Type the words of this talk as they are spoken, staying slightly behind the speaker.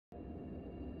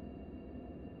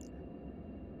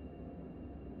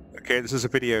Okay, this is a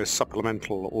video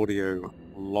supplemental audio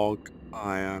log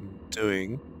I am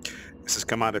doing. This has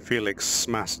come out of Felix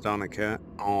Macedonica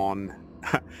on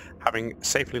having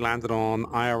safely landed on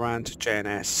IRANT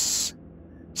JNS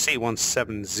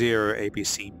C170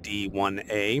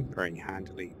 ABCD1A, very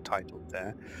handily titled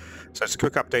there. So it's a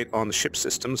quick update on the ship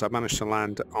systems. I've managed to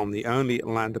land on the only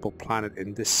landable planet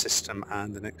in this system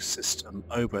and the next system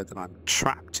over that I'm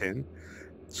trapped in.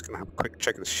 Just going to have a quick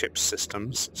check of the ship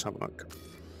systems. Let's have a look.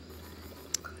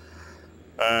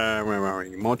 Where are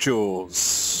we?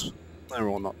 Modules. They're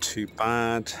all not too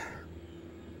bad.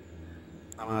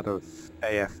 I'm out of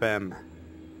AFM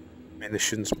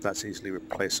munitions, but that's easily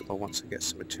replaceable once I get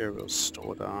some materials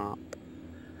stored up.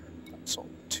 That's not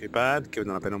too bad, given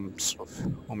that I've been on sort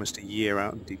of almost a year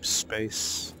out in deep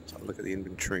space. Let's have a look at the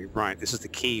inventory. Right, this is the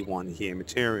key one here,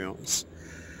 materials.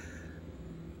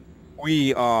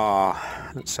 We are,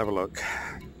 let's have a look.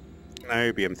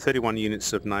 Niobium, 31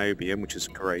 units of niobium, which is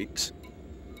great.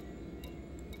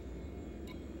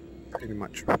 Pretty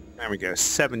much, there we go,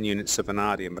 7 units of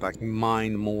vanadium, but I can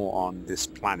mine more on this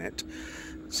planet.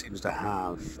 It seems to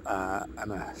have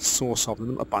a source of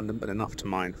them, abundant, but enough to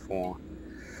mine for.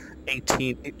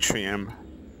 18 yttrium.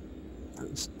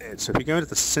 That's it. So if you go into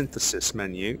the synthesis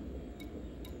menu,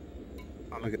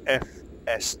 I'll look at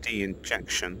FSD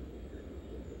injection.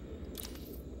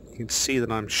 You can see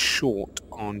that I'm short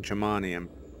on germanium.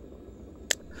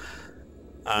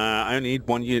 I only need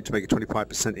 1 unit to make a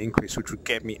 25% increase, which would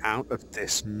get me out of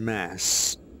this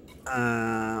mess.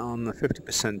 On the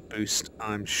 50% boost,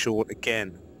 I'm short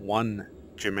again 1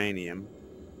 germanium,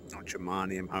 or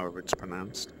germanium, however it's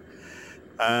pronounced.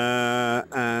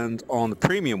 And on the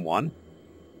premium one,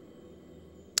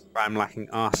 I'm lacking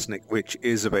arsenic, which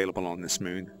is available on this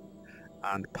moon,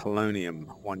 and polonium,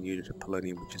 1 unit of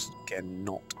polonium, which is again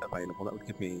not available. That would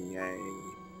give me a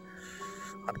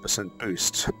 100%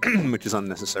 boost, which is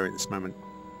unnecessary at this moment.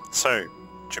 So,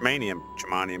 germanium,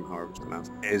 however it's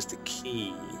pronounced, is the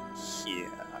key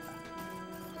here.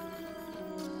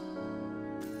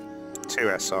 2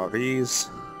 SRVs,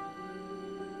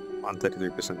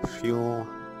 133% fuel,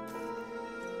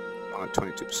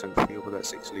 122% fuel, but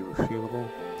that's easily refuelable.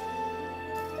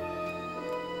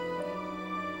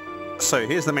 So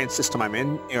here's the main system I'm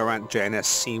in, IRANT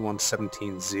JNS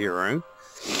C170.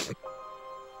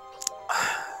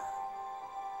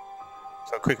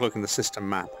 So a quick look in the system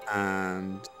map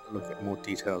and look at more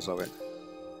details of it.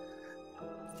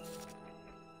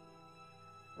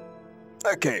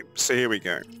 Okay, so here we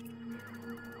go.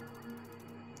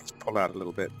 Let's pull out a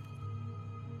little bit.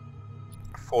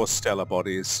 4 stellar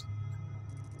bodies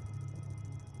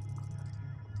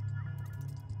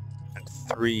and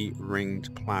 3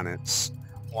 ringed planets,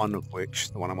 one of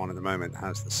which, the one I'm on at the moment,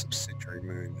 has the subsidiary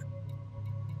moon.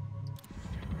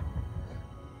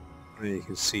 And you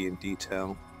can see in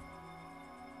detail.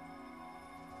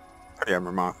 Pretty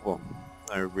unremarkable.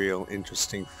 No real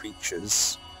interesting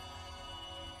features.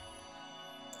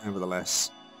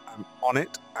 Nevertheless, I'm on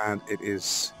it, and it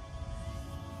is...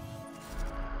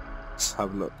 Let's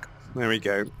have a look. There we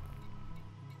go.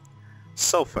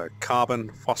 Sulfur, carbon,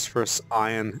 phosphorus,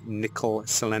 iron, nickel,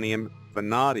 selenium,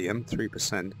 vanadium,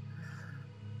 3%,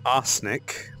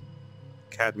 arsenic,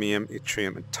 cadmium,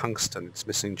 yttrium, and tungsten. It's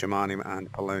missing germanium and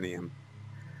polonium.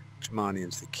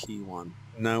 Germanium's the key one.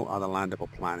 No other landable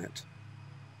planet.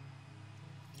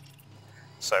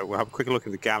 So we'll have a quick look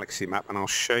at the galaxy map, and I'll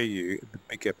show you the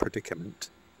bigger predicament.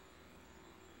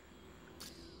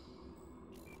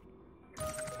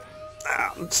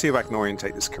 Now, let's see if I can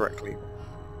orientate this correctly.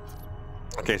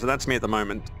 Okay, so that's me at the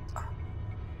moment.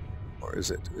 Or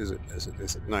is it?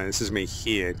 No, this is me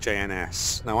here,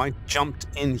 JNS. Now I jumped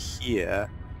in here.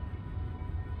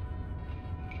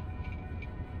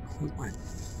 I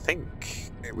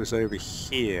think it was over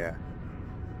here.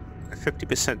 A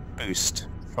 50% boost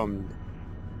from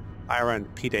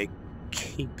IRANT PDK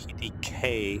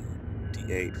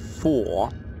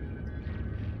D84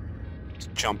 to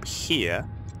jump here,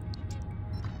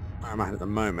 where I'm at the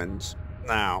moment.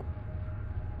 Now,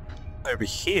 over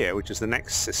here, which is the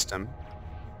next system,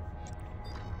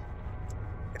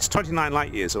 it's 29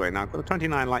 light years away now. I've got a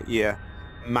 29 light year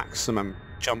maximum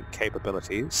jump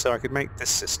capability, so I could make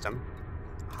this system.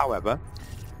 However,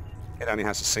 it only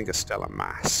has a single stellar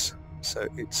mass, so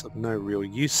it's of no real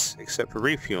use except for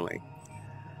refueling.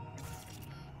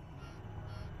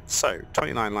 So,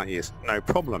 29 light years, no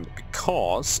problem,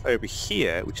 because over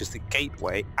here, which is the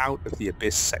gateway out of the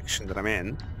abyss section that I'm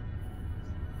in,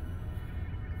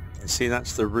 you see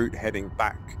that's the route heading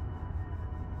back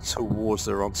towards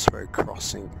the Ronsford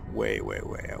crossing, way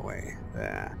away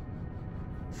there.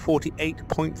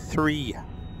 48.3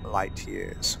 light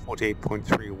years,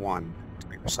 48.31 to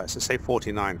be precise. Let's say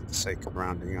 49 for the sake of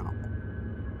rounding up.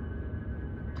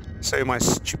 So my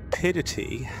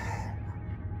stupidity,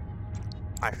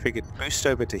 I figured boost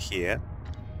over to here,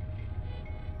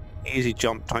 easy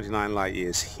jump 29 light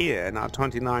years here. Now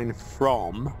 29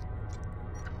 from,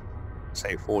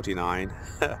 say 49,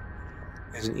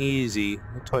 is an easy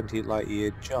 20 light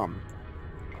year jump.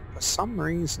 For some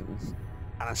reason,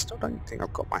 and I still don't think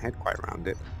I've got my head quite around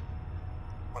it,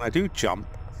 when I do jump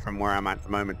from where I'm at the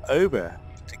moment over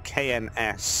to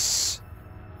KNS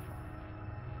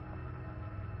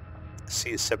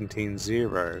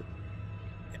C17.0,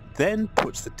 it then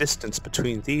puts the distance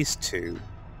between these two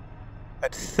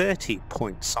at 30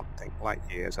 point something light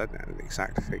years. I don't know the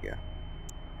exact figure.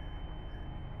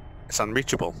 It's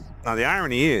unreachable. Now the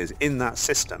irony is, in that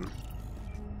system,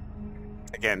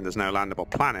 again, there's no landable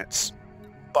planets,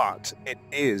 but it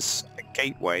is a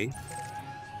gateway.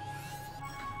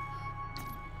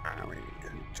 We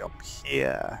can jump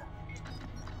here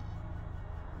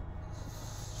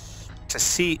to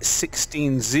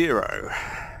C16.0.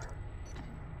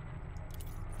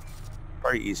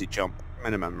 Very easy jump,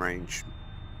 minimum range.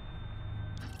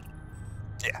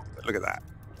 Yeah, but look at that.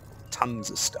 Tons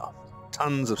of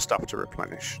stuff to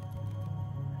replenish.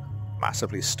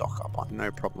 Massively stock up on,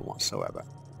 no problem whatsoever.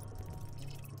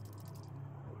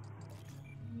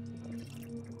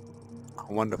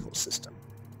 A wonderful system.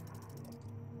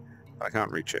 But I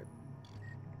can't reach it.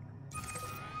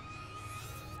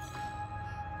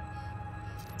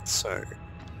 So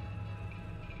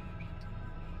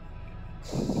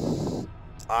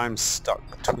I'm stuck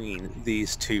between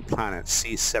these two planets,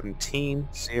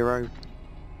 C17.0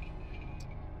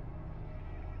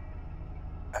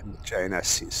 and JNS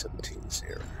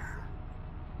C17.0.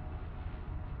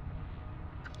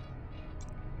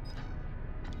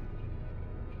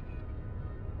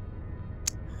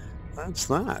 That's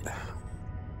that.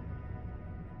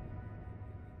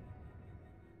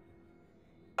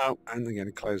 Oh, and they're going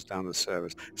to close down the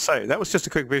servers. So that was just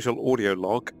a quick visual audio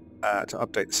log to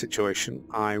update the situation.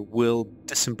 I will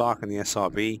disembark on the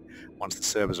SRV once the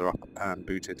servers are up and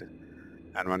booted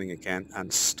and running again,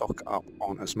 and stock up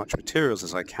on as much materials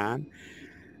as I can,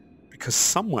 because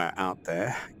somewhere out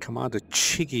there Commander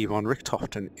Chiggy von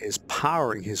Richthofen is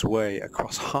powering his way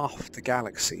across half the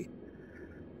galaxy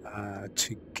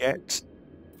to get,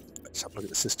 let's have a look at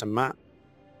the system map,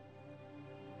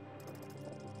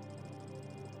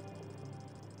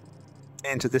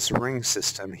 into this ring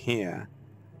system here,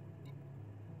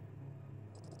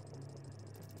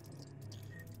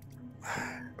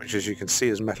 which as you can see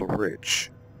is metal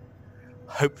rich,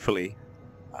 hopefully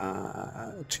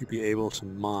to be able to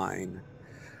mine.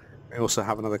 We also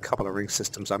have another couple of ring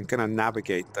systems. I'm going to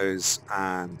navigate those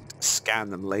and scan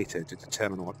them later to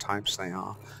determine what types they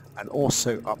are. And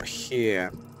also up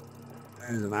here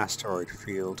there's an asteroid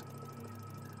field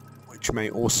which may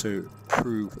also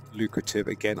prove lucrative.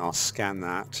 Again, I'll scan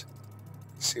that,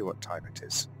 see what type it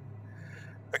is.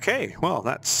 Okay, well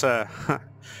that's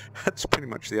that's pretty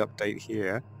much the update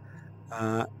here.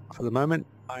 For the moment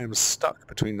I am stuck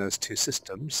between those two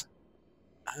systems,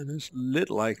 and there's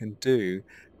little I can do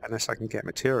unless I can get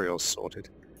materials sorted.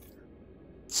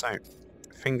 So,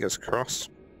 fingers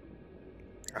crossed.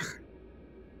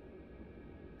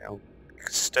 The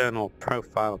external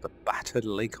profile of the battered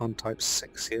Lakon Type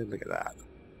 6 here, look at that.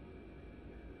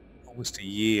 Almost a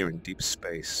year in deep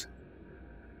space.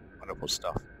 Wonderful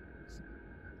stuff.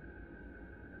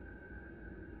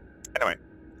 Anyway,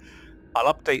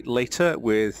 I'll update later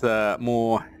with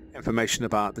more information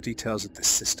about the details of this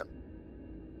system.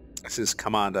 This is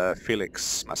Commander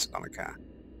Felix Macedonica,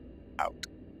 out.